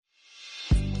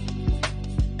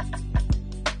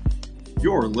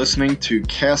You're listening to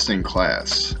Casting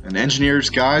Class, an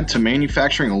engineer's guide to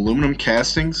manufacturing aluminum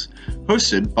castings,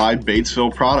 hosted by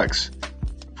Batesville Products.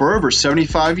 For over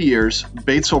 75 years,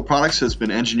 Batesville Products has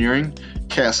been engineering,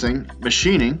 casting,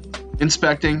 machining,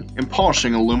 inspecting, and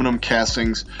polishing aluminum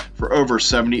castings for over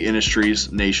 70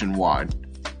 industries nationwide.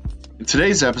 In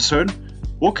today's episode,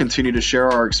 we'll continue to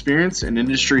share our experience and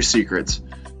industry secrets.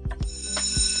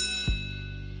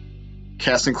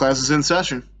 Casting Class is in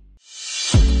session.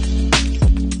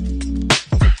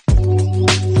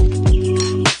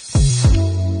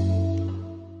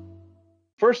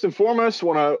 First and foremost, I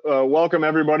want to welcome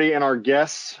everybody and our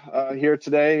guests here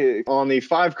today on the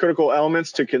 5 critical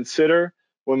elements to consider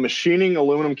when machining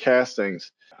aluminum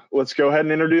castings. Let's go ahead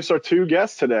and introduce our 2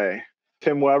 guests today.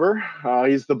 Tim Weber,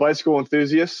 he's the bicycle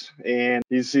enthusiast, and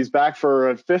he's back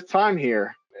for a 5th time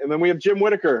here. And then we have Jim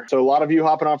Whitaker. So a lot of you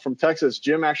hopping on from Texas.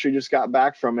 Jim actually just got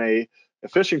back from a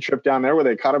fishing trip down there where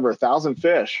they caught over 1,000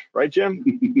 fish. Right, Jim?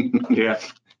 Yeah.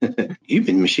 You've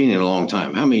been machining a long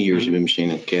time. How many years have you been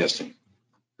machining casting?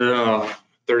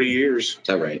 30 years. Is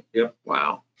that right? Yep.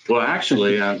 Wow. Well,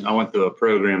 actually, I went through a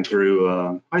program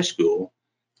through high school.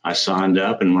 I signed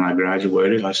up, and when I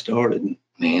graduated, I started.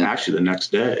 Man. Actually, the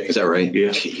next day. Is that right? Yeah.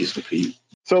 Jeez, Pete.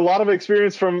 So a lot of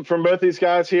experience from both these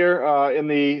guys here in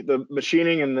the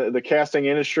machining and the casting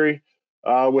industry.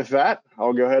 With that,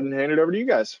 I'll go ahead and hand it over to you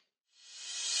guys.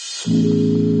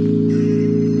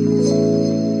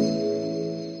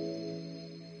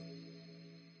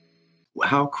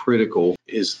 How critical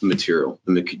is the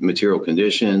material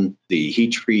condition, the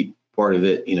heat treat part of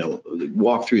it?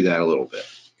 Walk through that a little bit.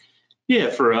 Yeah,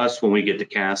 for us, when we get the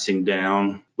casting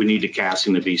down, we need the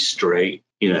casting to be straight,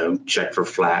 check for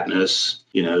flatness,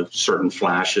 certain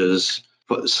flashes.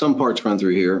 But some parts run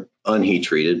through here unheat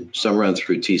treated. Some run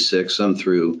through T6, some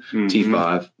through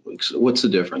T5. What's the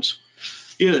difference?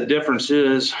 Yeah, the difference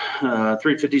is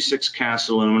 356 cast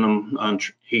aluminum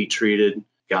unheat treated.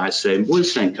 Guys say, well,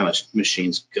 this thing kind of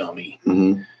machine's gummy,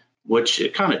 which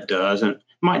it kind of does. And it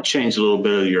might change a little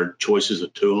bit of your choices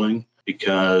of tooling,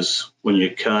 because when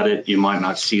you cut it, you might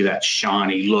not see that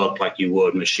shiny look like you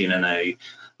would machining a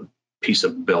piece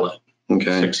of billet,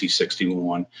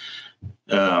 6061.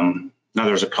 Now,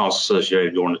 there's a cost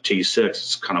associated going to T6.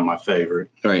 It's kind of my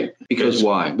favorite. Right. Because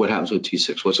why? What happens with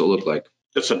T6? What's it look like?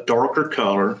 It's a darker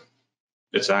color.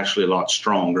 It's actually a lot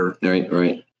stronger.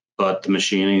 Right. But the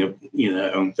machining,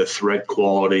 the thread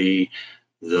quality,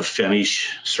 the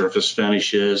finish, surface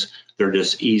finishes, they're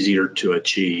just easier to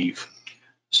achieve.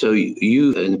 So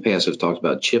you in the past have talked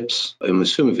about chips. I'm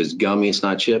assuming if it's gummy, it's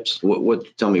not chips.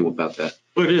 What? Tell me about that.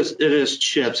 Well, it is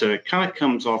chips. And it kind of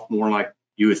comes off more like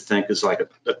you would think is like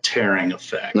a tearing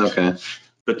effect. Okay.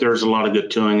 But there's a lot of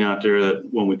good tooling out there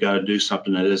that when we got to do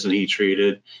something that isn't heat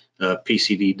treated,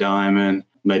 PCD diamond,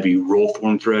 maybe roll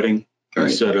form threading. Right.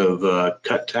 Instead of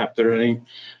cut tap threading.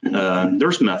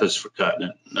 There's methods for cutting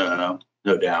it,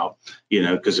 no doubt,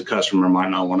 because the customer might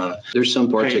not want to. There's some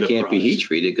parts that can't be heat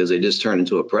treated because they just turn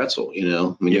into a pretzel,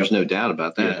 there's no doubt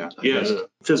about that. Yeah, the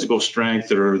physical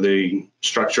strength or the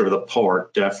structure of the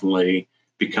part definitely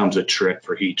becomes a trick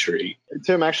for heat treat.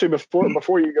 Tim, actually,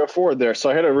 before you go forward there, so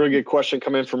I had a really good question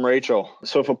come in from Rachel.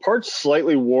 So if a part's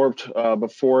slightly warped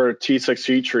before T6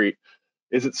 heat treat,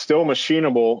 is it still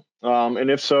machinable?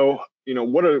 And if so,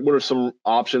 what are some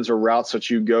options or routes that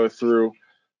you go through?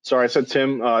 Sorry, I said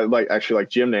Tim, like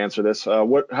Jim to answer this. How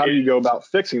do you go about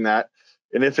fixing that?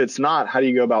 And if it's not, how do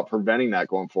you go about preventing that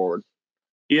going forward?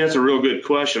 Yeah, it's a real good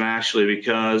question, actually,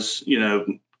 because,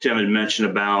 Tim had mentioned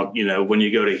about, when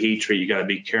you go to heat treat, you got to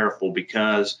be careful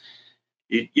because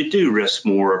you do risk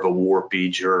more of a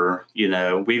warpage, or,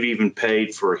 we've even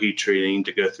paid for heat treating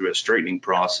to go through a straightening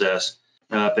process.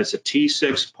 If it's a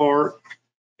T6 part,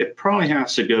 it probably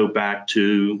has to go back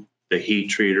to the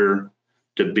heat treater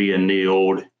to be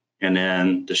annealed, and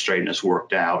then the straightness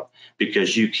worked out,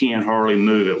 because you can't hardly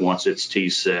move it once it's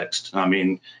T6'd. I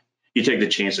mean, you take the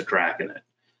chance of cracking it.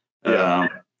 Yeah.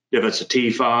 If it's a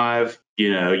T5,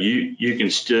 you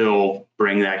can still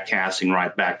bring that casting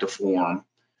right back to form.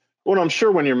 Well, I'm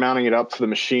sure when you're mounting it up to the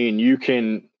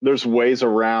machine, there's ways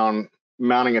around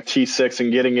mounting a T6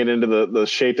 and getting it into the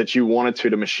shape that you wanted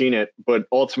to machine it. But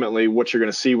ultimately, what you're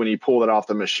going to see when you pull it off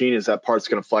the machine is that part's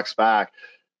going to flex back.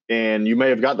 And you may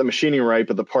have got the machining right,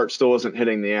 but the part still isn't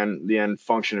hitting the end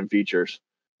function and features.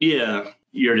 Yeah,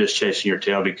 you're just chasing your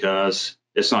tail because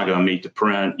it's not going to meet the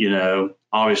print.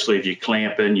 Obviously, if you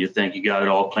clamp it and you think you got it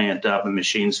all clamped up and the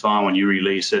machine's fine, when you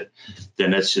release it,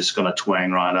 then it's just going to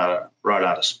twang right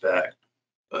out of spec.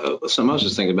 Something I was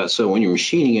just thinking about. So when you're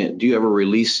machining it, do you ever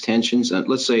release tensions?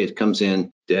 Let's say it comes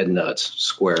in dead nuts,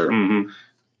 square.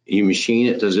 You machine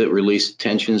it. Does it release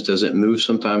tensions? Does it move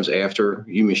sometimes after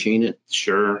you machine it?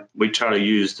 Sure. We try to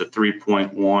use the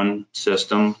 3.1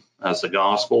 system as the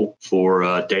gospel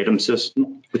for datum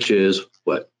system. Which is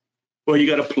what? Well, you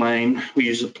got a plane. We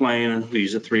use a plane. We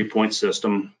use a 3-point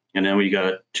system. And then we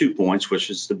got 2 points, which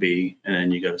is the B. And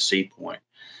then you got a C point.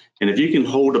 And if you can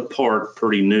hold a part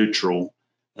pretty neutral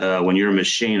when you're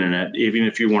machining it, even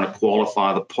if you want to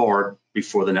qualify the part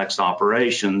before the next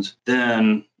operations,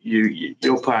 then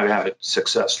you'll probably have a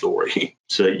success story.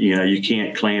 So, you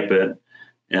can't clamp it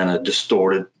in a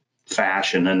distorted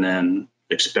fashion and then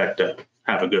expect to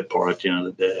have a good part at the end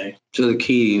of the day. So the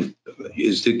key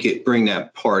is to bring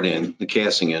that part in, the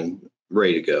casting in,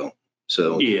 ready to go.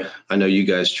 So yeah. I know you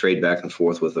guys trade back and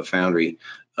forth with the foundry,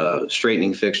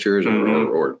 straightening fixtures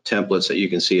or templates that you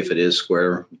can see if it is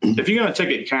square. If you're going to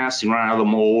take it casting right out of the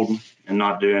mold and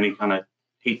not do any kind of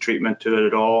heat treatment to it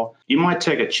at all, you might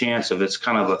take a chance if it's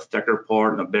kind of a thicker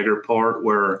part and a bigger part,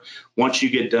 where once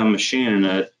you get done machining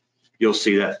it, you'll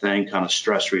see that thing kind of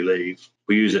stress relieve.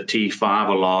 We use a T5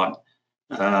 a lot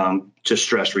to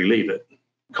stress relieve it.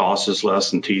 Cost is less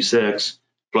than T6.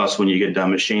 Plus, when you get done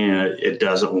machining it, it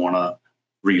doesn't want to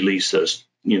release those,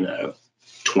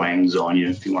 twangs on you,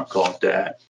 if you want to call it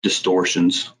that,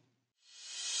 distortions.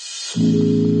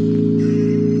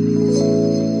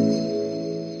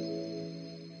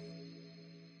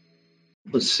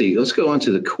 Let's see. Let's go on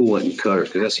to the coolant cutters,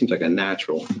 because that seems like a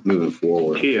natural moving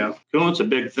forward. Yeah, coolant's a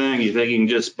big thing. You think you can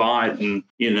just buy it and,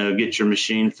 get your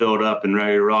machine filled up and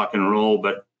ready to rock and roll,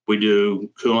 but we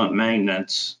do coolant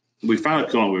maintenance. We found a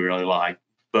coolant we really like,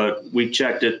 but we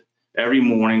checked it every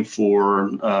morning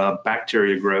for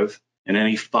bacteria growth and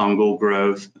any fungal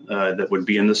growth that would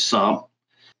be in the sump.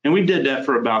 And we did that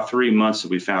for about 3 months,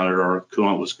 and we found that our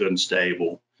coolant was good and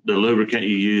stable. The lubricant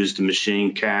you use to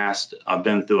machine cast, I've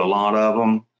been through a lot of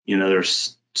them.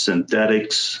 There's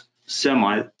synthetics,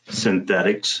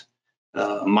 semi-synthetics,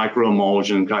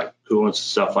 microemulsion coolants,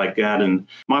 stuff like that. And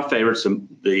my favorite's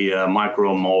the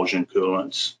microemulsion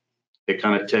coolants. It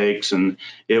kind of takes and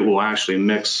it will actually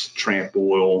mix tramp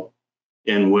oil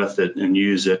in with it and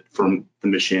use it for the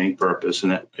machining purpose.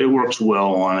 And it works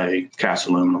well on a cast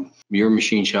aluminum. Your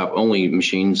machine shop only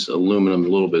machines aluminum, a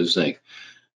little bit of zinc.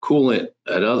 Coolant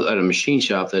at a machine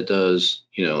shop that does,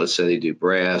 let's say they do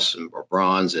brass or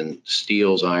bronze and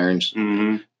steels, irons.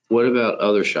 Mm-hmm. What about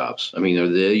other shops? I mean, are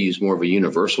they use more of a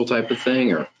universal type of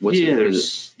thing, or what's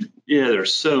there's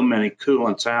so many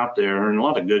coolants out there, and a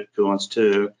lot of good coolants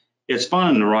too. It's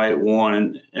finding the right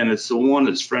one, and it's the one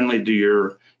that's friendly to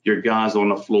your guys on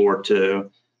the floor too.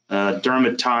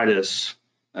 Dermatitis.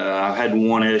 I had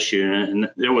one issue, and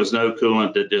there was no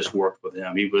coolant that just worked with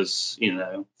him. He was,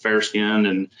 fair-skinned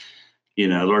and,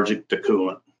 allergic to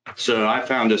coolant. So I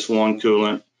found this one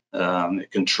coolant.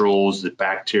 It controls the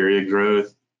bacteria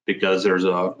growth because there's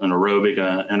an aerobic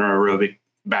and an anaerobic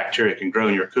bacteria can grow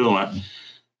in your coolant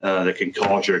that can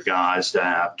cause your guys to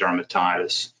have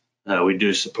dermatitis. We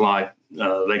do supply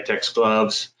latex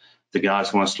gloves. The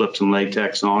guys want to slip some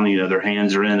latex on, their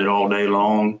hands are in it all day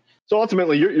long. So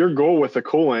ultimately, your goal with the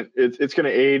coolant, it's going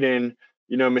to aid in,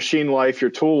 machine life, your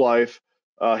tool life,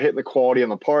 hitting the quality on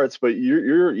the parts, but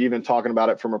you're even talking about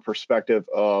it from a perspective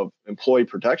of employee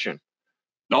protection.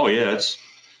 Oh yeah,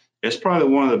 it's probably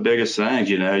one of the biggest things.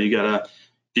 You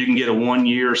can get a 1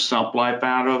 year sump life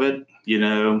out of it,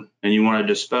 and you want to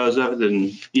dispose of it,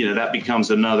 then that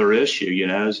becomes another issue.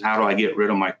 Is how do I get rid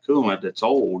of my coolant that's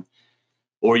old?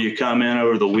 Or you come in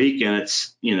over the weekend,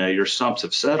 it's, your sumps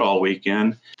have set all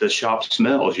weekend. The shop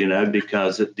smells,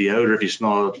 because the odor, if you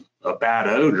smell a bad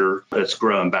odor, it's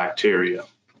growing bacteria.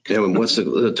 And what's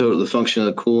the function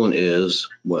of the coolant is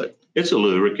what? It's a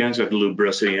lubricant. It's got the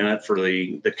lubricity in it for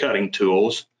the cutting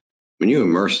tools. When you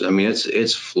immerse it, I mean,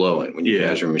 it's flowing when you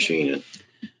guys are machining.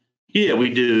 Yeah,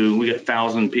 we do. We get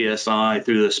 1,000 PSI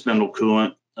through the spindle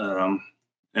coolant.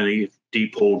 Any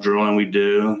deep hole drilling we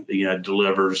do,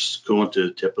 delivers coolant to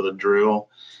the tip of the drill.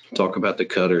 Talk about the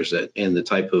cutters and the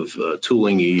type of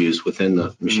tooling you use within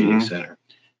the machining center.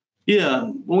 Yeah,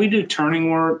 when we do turning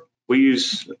work, we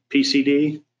use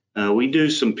PCD. We do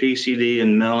some PCD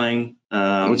and milling.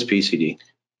 What's PCD?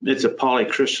 It's a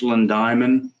polycrystalline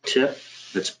diamond tip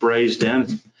that's brazed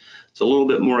in. It's a little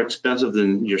bit more expensive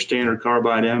than your standard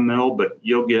carbide end mill, but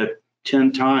you'll get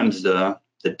 10 times the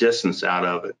distance out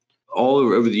of it. All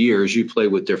over the years, you play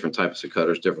with different types of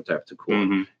cutters, different types of coolant.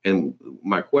 Mm-hmm. And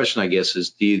my question, I guess,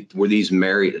 is were these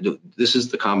married? This is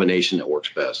the combination that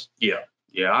works best. Yeah.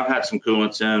 I've had some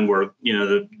coolants in where,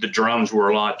 the drums were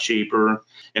a lot cheaper.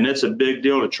 And it's a big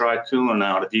deal to try coolant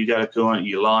out. If you got a coolant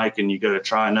you like and you got to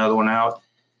try another one out,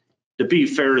 to be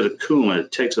fair to the coolant,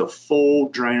 it takes a full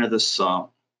drain of the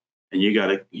sump and you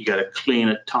gotta clean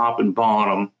it top and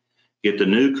bottom, get the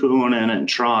new coolant in it, and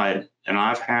try it. And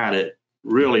I've had it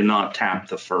really not tap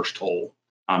the first hole.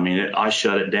 I mean, I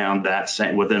shut it down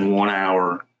within 1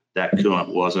 hour. That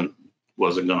coolant wasn't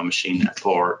going to machine that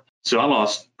part. So I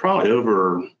lost probably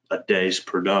over a day's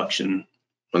production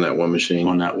on that one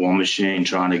machine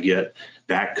trying to get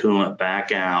that coolant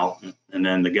back out. And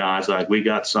then the guys like, we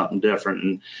got something different.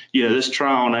 And, this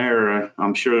trial and error,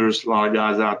 I'm sure there's a lot of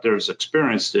guys out there that's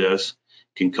experienced this,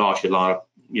 can cost you a lot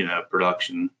of,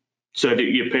 production. So if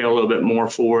you pay a little bit more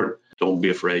for it, don't be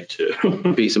afraid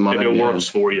to. Piece of money. If it works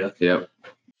for you. Yep.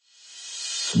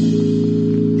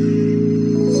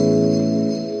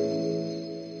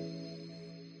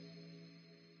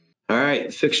 All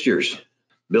right, fixtures.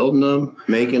 Building them,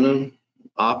 making them,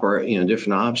 operate,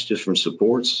 different ops, different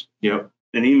supports. Yep.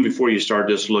 And even before you start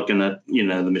just looking at,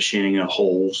 the machining of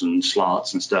holes and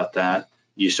slots and stuff, that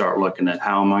you start looking at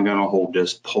how am I going to hold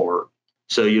this part?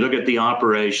 So you look at the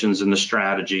operations and the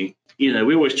strategy.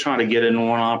 We always try to get in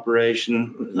one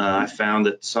operation. I found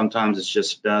that sometimes it's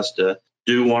just best to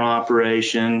do one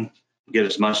operation, get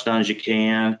as much done as you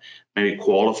can, maybe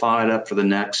qualify it up for the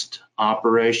next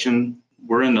operation.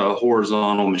 We're in the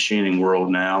horizontal machining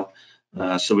world now,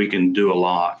 so we can do a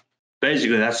lot.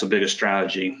 Basically, that's the biggest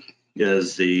strategy,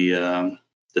 is the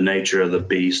nature of the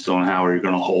beast on how you're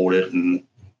going to hold it and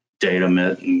datum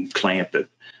it and clamp it.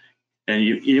 And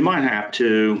you might have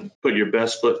to put your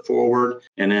best foot forward.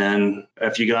 And then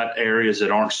if you got areas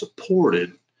that aren't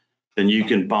supported, then you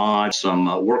can buy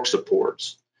some work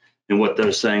supports. And what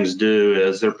those things do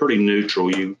is they're pretty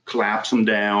neutral. You collapse them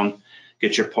down,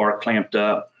 get your part clamped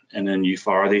up, and then you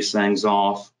fire these things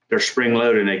off. They're spring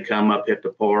loaded and they come up, hit the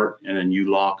part, and then you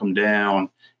lock them down,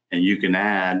 and you can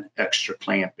add extra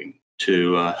clamping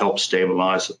to help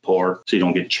stabilize the part so you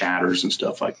don't get chatters and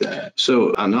stuff like that.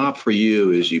 So a knob for you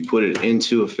is you put it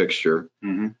into a fixture,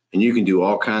 and you can do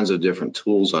all kinds of different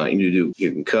tools on it. You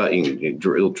can cut, you can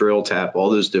drill, tap,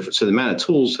 all those different. So the amount of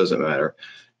tools doesn't matter.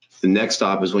 The next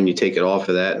stop is when you take it off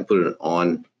of that and put it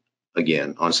on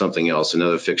again on something else,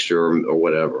 another fixture or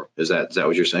whatever. Is that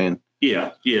what you're saying?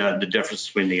 Yeah. The difference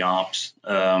between the ops.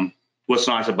 What's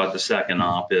nice about the second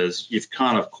op is you've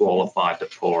kind of qualified the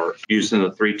part using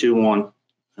the 3-2-1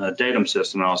 datum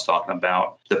system I was talking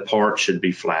about. The part should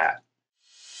be flat.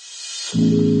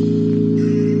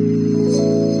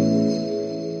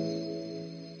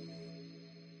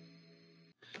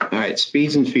 All right,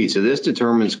 speeds and feeds. So this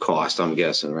determines cost, I'm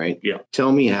guessing, right? Yeah.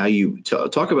 Tell me how you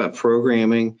talk about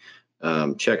programming,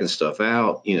 checking stuff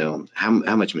out,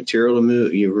 how much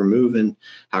material you're removing,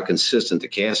 how consistent the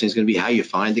casting is going to be, how you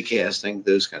find the casting,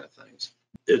 those kind of things.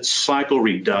 It's cycle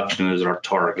reduction is our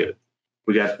target.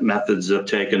 We got methods of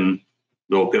taking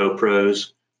little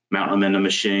GoPros, mounting them in the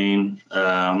machine.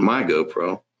 My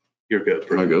GoPro. Your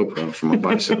GoPro. My GoPro for my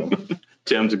bicycle.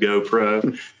 Tim's a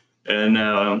GoPro.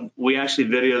 And we actually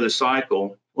video the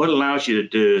cycle. What it allows you to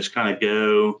do is kind of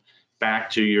go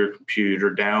back to your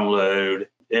computer, download.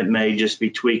 It may just be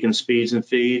tweaking speeds and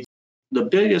feeds. The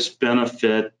biggest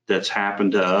benefit that's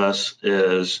happened to us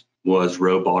was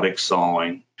robotic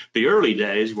sawing. The early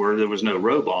days where there was no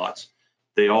robots,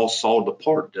 they all sawed the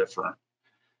part different.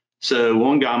 So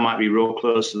one guy might be real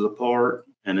close to the part,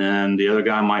 and then the other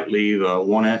guy might leave a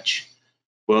 1 inch.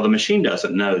 Well, the machine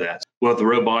doesn't know that. Well, the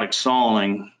robotic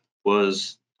sawing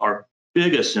was our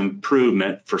biggest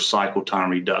improvement for cycle time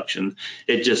reduction.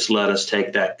 It just let us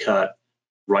take that cut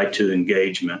right to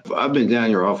engagement. I've been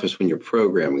down your office when you're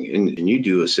programming, and you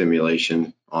do a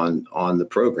simulation on the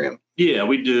program. Yeah,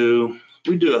 we do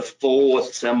a full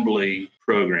assembly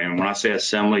program. When I say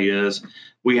assembly is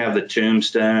we have the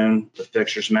tombstone, the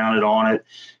fixtures mounted on it,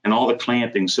 and all the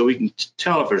clamping, so we can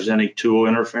tell if there's any tool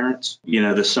interference.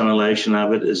 The simulation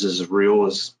of it is as real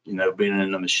as being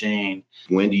in the machine.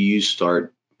 When do you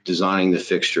start designing the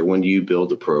fixture? When do you build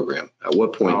the program? At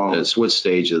what point? What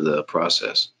stage of the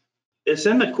process? It's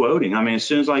in the quoting. I mean, as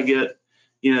soon as I get,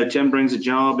 Tim brings a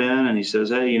job in and he says,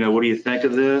 hey, what do you think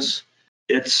of this?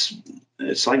 It's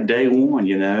like day one,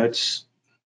 it's.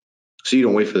 So you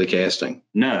don't wait for the casting?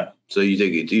 No. So do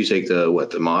you take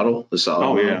the model, the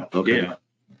solid model? Yeah. Okay.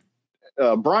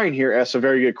 Yeah. Brian here asked a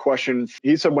very good question.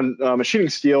 He said when machining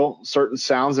steel, certain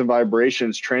sounds and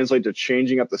vibrations translate to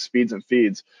changing up the speeds and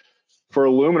feeds. For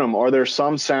aluminum, are there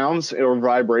some sounds or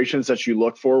vibrations that you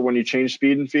look for when you change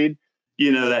speed and feed?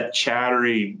 That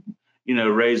chattery,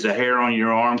 raise the hair on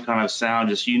your arm kind of sound,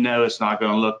 just it's not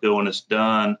going to look good when it's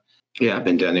done. Yeah, I've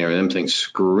been down there and them things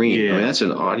scream. Yeah. I mean, that's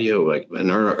an audio, like an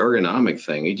ergonomic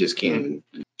thing. You just can't even.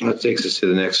 That takes us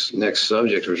to the next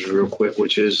subject, which is real quick,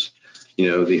 which is,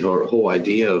 the whole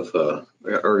idea of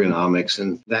ergonomics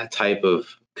and that type of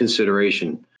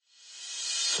consideration.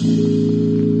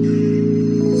 You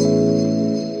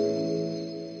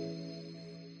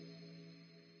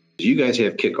guys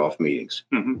have kickoff meetings.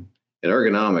 Mm-hmm. And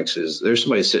ergonomics there's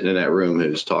somebody sitting in that room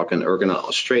who's talking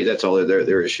ergonomics straight. That's all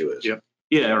their issue is. Yep.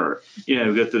 Yeah. We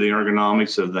go through the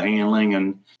ergonomics of the handling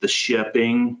and the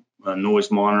shipping,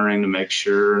 noise monitoring to make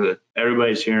sure that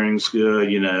everybody's hearing's good,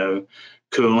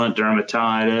 coolant,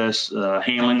 dermatitis,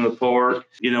 handling the part.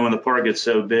 When the part gets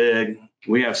so big,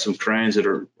 we have some cranes that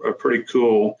are pretty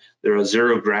cool. They're a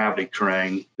zero gravity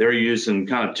crane. They're using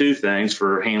kind of two things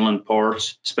for handling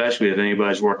parts, especially if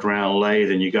anybody's worked around a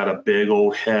lathe and you got a big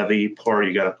old heavy part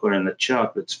you got to put in the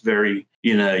chuck. It's very,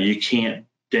 you can't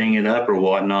ding it up or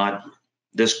whatnot.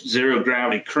 This zero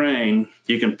gravity crane,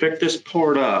 you can pick this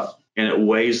part up and it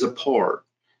weighs the part.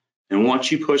 And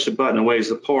once you push the button and weighs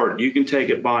the part, you can take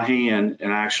it by hand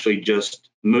and actually just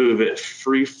move it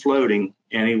free floating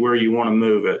anywhere you want to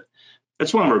move it.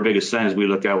 That's one of our biggest things we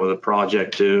look at with a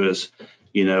project too is,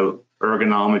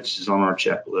 ergonomics is on our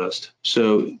checklist.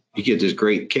 So you get this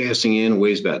great casting in,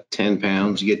 weighs about 10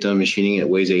 pounds. You get done machining it,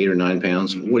 weighs 8 or 9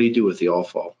 pounds. Mm-hmm. What do you do with the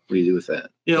offal? What do you do with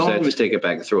that? Does that just take it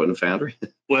back and throw it in the foundry?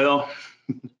 Well,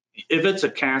 if it's a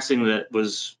casting that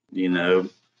was,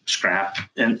 scrapped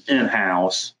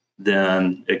in-house,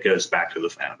 then it goes back to the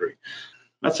foundry.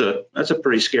 That's a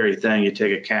pretty scary thing. You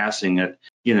take a casting that,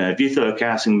 if you throw a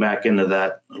casting back into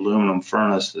that aluminum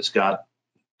furnace that's got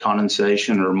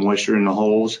condensation or moisture in the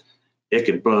holes, it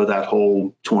could blow that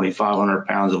whole 2,500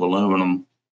 pounds of aluminum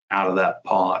out of that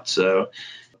pot. So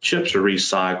chips are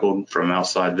recycled from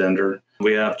outside vendor.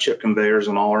 We have chip conveyors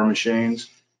on all our machines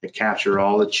that capture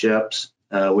all the chips.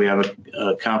 We have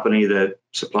a company that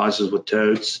supplies us with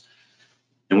totes,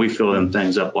 and we fill them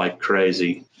things up like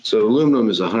crazy. So aluminum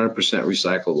is 100%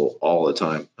 recyclable all the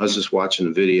time. I was just watching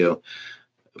a video,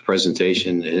 a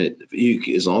presentation, and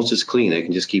as long as it's clean, they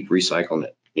can just keep recycling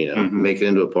it. Mm-hmm. Make it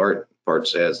into a part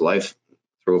has life,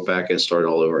 throw it back and start it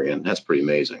all over again. That's pretty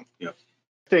amazing. Yeah.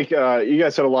 I think you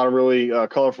guys had a lot of really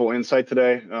colorful insight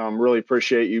today. Really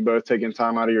appreciate you both taking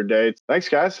time out of your day. Thanks,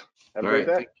 guys. Have a great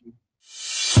day.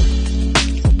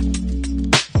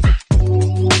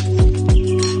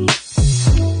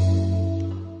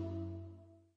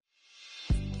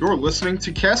 You're listening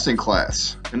to Casting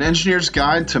Class, an engineer's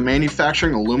guide to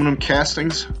manufacturing aluminum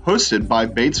castings, hosted by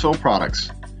Batesville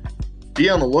Products. Be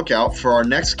on the lookout for our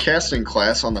next casting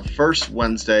class on the first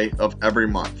Wednesday of every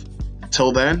month.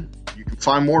 Until then, you can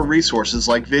find more resources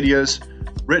like videos,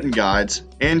 written guides,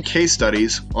 and case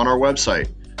studies on our website,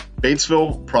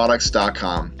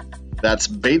 batesvilleproducts.com. That's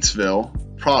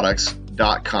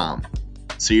batesvilleproducts.com.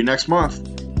 See you next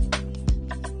month.